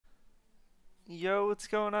Yo, what's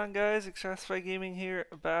going on, guys? Shadowfang Gaming here,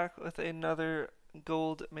 back with another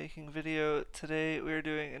gold making video. Today we are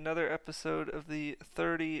doing another episode of the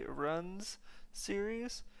 30 runs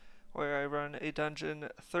series, where I run a dungeon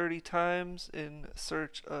 30 times in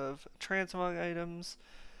search of transmog items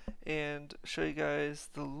and show you guys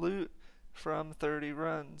the loot from 30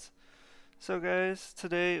 runs. So guys,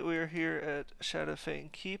 today we are here at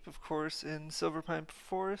Shadowfang Keep, of course, in Silverpine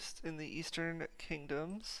Forest in the Eastern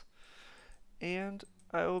Kingdoms. And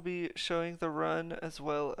I will be showing the run as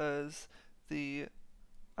well as the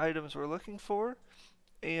items we're looking for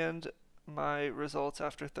and my results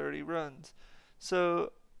after 30 runs.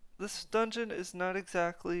 So this dungeon is not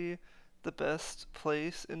exactly the best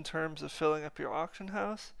place in terms of filling up your auction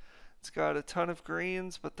house. It's got a ton of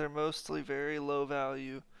greens, but they're mostly very low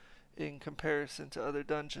value in comparison to other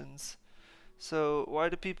dungeons. So why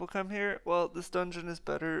do people come here? Well, this dungeon is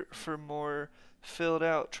better for more filled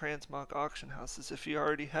out transmog auction houses. If you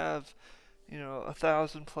already have,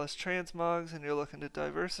 1,000+ transmogs and you're looking to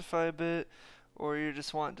diversify a bit, or you're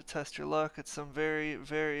just wanting to test your luck at some very,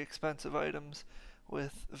 very expensive items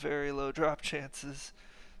with very low drop chances.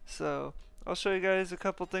 So I'll show you guys a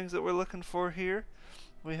couple things that we're looking for here.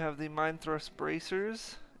 We have the Mind Thrust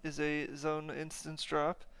Bracers, is a zone instance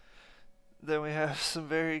drop. Then we have some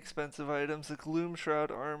very expensive items. The Gloom Shroud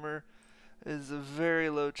armor is a very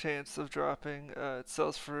low chance of dropping. It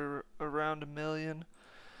sells for around 1 million.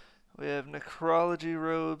 We have Necrology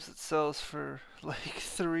robes. It sells for like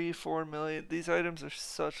 3-4 million. These items are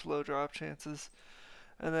such low drop chances.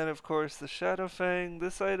 And then of course the Shadowfang.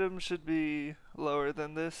 This item should be lower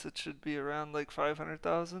than this. It should be around like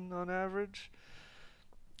 500,000 on average.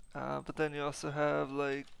 But then you also have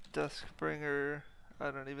like Duskbringer. I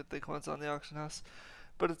don't even think one's on the auction house,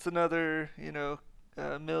 but it's another, $1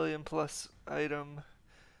 million+ item.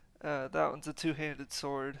 That one's a two-handed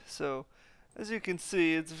sword. So, as you can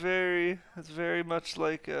see, it's very much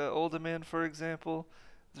like Uldaman, for example.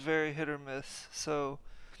 It's very hit or miss. So,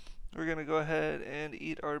 we're gonna go ahead and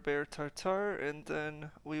eat our bear tartare, and then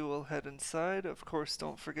we will head inside. Of course,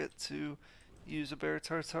 don't forget to use a bear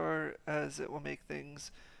tartare, as it will make things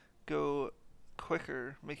go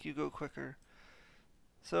quicker, make you go quicker.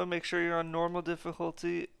 So make sure you're on normal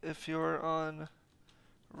difficulty. If you're on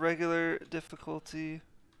regular difficulty,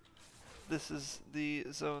 this is the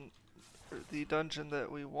zone, or the dungeon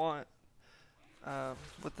that we want,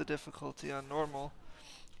 with the difficulty on normal.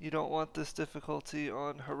 You don't want this difficulty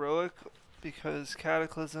on heroic, because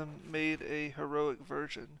Cataclysm made a heroic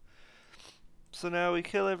version. So now we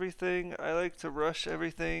kill everything. I like to rush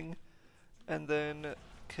everything and then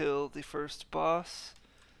kill the first boss,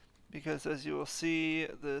 because as you will see,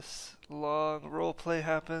 this long roleplay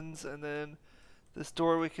happens, and then this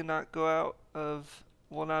door we cannot go out of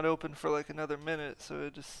will not open for like another minute. So I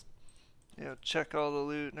just, check all the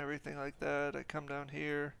loot and everything like that. I come down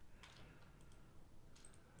here,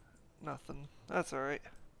 nothing. That's alright.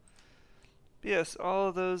 Yes, all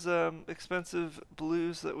of those expensive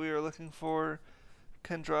blues that we are looking for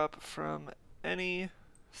can drop from any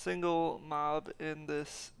single mob in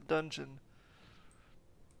this dungeon.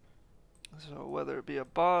 So whether it be a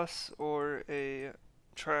boss or a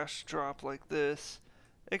trash drop like this,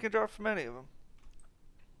 it can drop from any of them.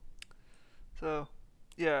 So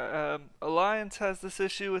yeah, Alliance has this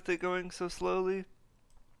issue with it going so slowly.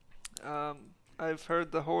 I've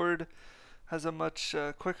heard the Horde has a much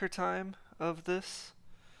quicker time of this.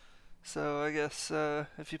 So I guess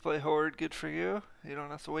if you play Horde, good for you. You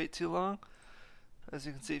don't have to wait too long. As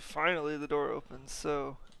you can see, finally the door opens.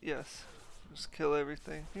 So yes, just kill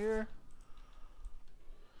everything here.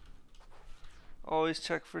 Always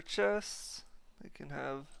check for chests. They can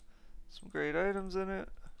have some great items in it.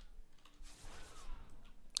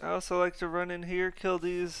 I also like to run in here, kill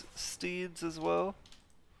these steeds as well,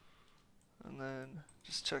 and then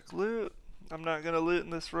just check loot. I'm not going to loot in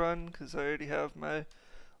this run because I already have my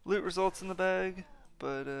loot results in the bag,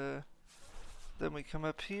 but then we come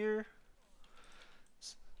up here.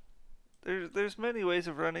 There's many ways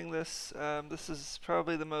of running this. This is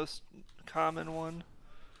probably the most common one.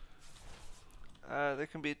 There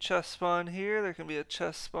can be a chest spawn here, there can be a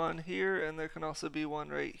chest spawn here, and there can also be one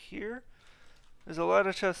right here. There's a lot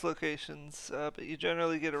of chest locations, but you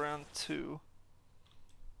generally get around 2.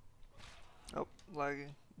 Oh,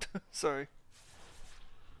 lagging. Sorry.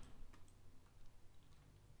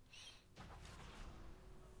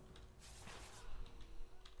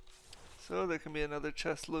 So there can be another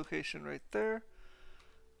chest location right there.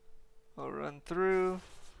 I'll run through,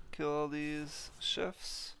 kill all these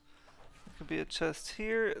chefs. There can be a chest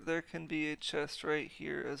here, there can be a chest right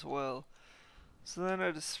here as well. So then I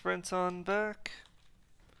just sprint on back.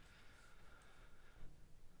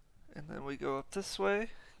 Then we go up this way,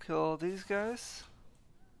 kill all these guys.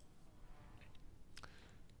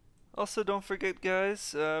 Also, don't forget,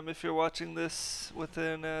 guys, if you're watching this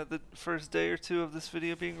within the first day or two of this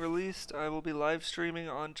video being released, I will be live streaming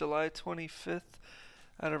on July 25th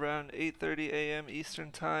at around 8:30 a.m.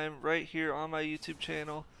 Eastern Time right here on my YouTube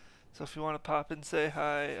channel. So if you want to pop and say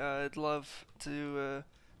hi, I'd love to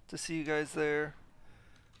see you guys there.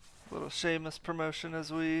 A little shameless promotion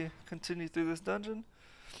as we continue through this dungeon.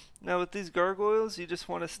 Now with these gargoyles, you just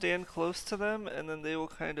want to stand close to them and then they will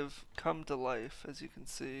kind of come to life, as you can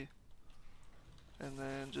see. And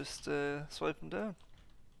then just swipe them down.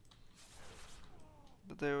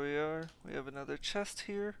 But there we are. We have another chest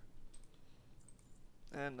here.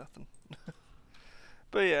 And nothing.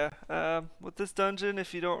 But yeah, with this dungeon,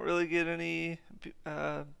 if you don't really get any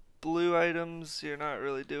blue items, you're not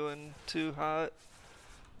really doing too hot.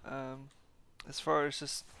 As far as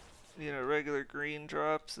just, you know, regular green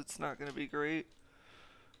drops, it's not going to be great.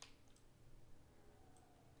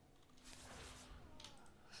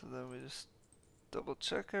 So then we just double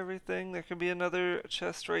check everything. There can be another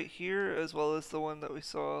chest right here, as well as the one that we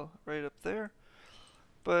saw right up there.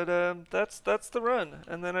 But that's the run,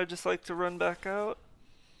 and then I just like to run back out,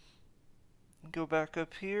 go back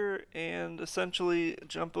up here, and essentially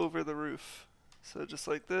jump over the roof. So just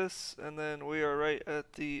like this, and then we are right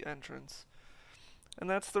at the entrance. And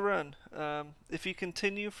that's the run. If you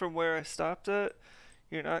continue from where I stopped at,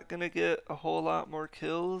 you're not going to get a whole lot more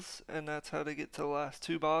kills, and that's how to get to the last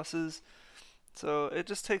two bosses. So it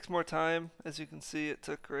just takes more time. As you can see, it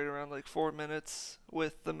took right around like 4 minutes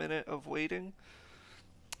with the minute of waiting.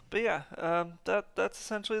 But yeah, that's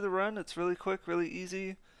essentially the run. It's really quick, really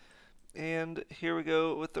easy. And here we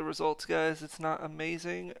go with the results, guys. It's not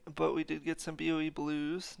amazing, but we did get some BOE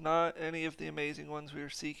blues. Not any of the amazing ones we were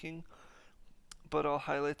seeking, but I'll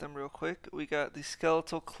highlight them real quick. We got the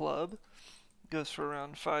Skeletal Club. Goes for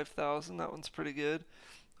around 5,000. That one's pretty good.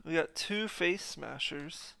 We got 2 Face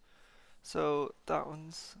Smashers. So that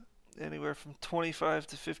one's anywhere from 25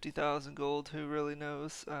 to 50,000 gold. Who really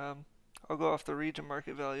knows? I'll go off the region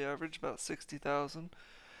market value average, about 60,000.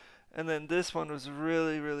 And then this one was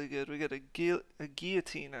really, really good. We got a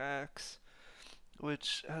guillotine axe,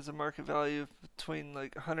 which has a market value of between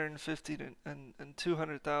like 150 and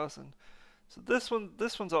 200,000. So this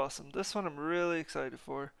one's awesome. This one I'm really excited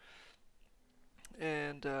for.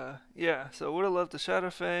 And yeah, so would have loved a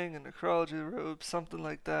Shadowfang and Necrology robe, something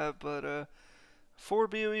like that. But 4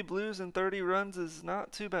 BOE blues and 30 runs is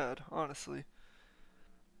not too bad, honestly.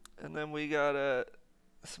 And then we got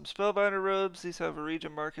some Spellbinder robes. These have a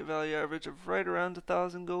region market value average of right around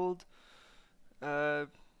 1,000 gold.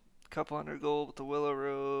 Couple hundred gold with the Willow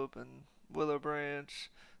robe and Willow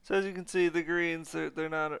branch. So as you can see, the greens they're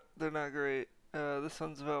not great. This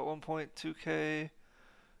one's about 1.2k.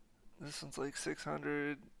 This one's like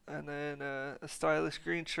 600, and then a stylish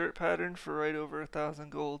green shirt pattern for right over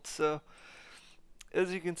 1,000 gold. So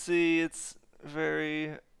as you can see, it's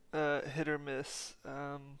very hit or miss.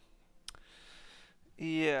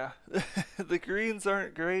 Yeah, the greens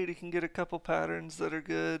aren't great. You can get a couple patterns that are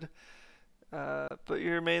good, but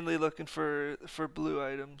you're mainly looking for blue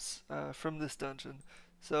items from this dungeon.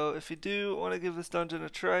 So if you do want to give this dungeon a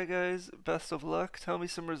try, guys, best of luck. Tell me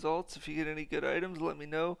some results. If you get any good items, let me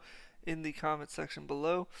know in the comment section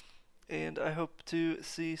below. And I hope to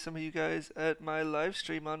see some of you guys at my live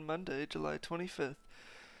stream on Monday, July 25th.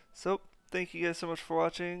 So thank you guys so much for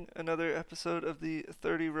watching another episode of the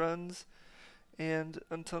 30 runs. And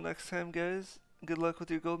until next time, guys, good luck with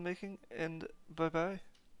your gold making, and bye-bye.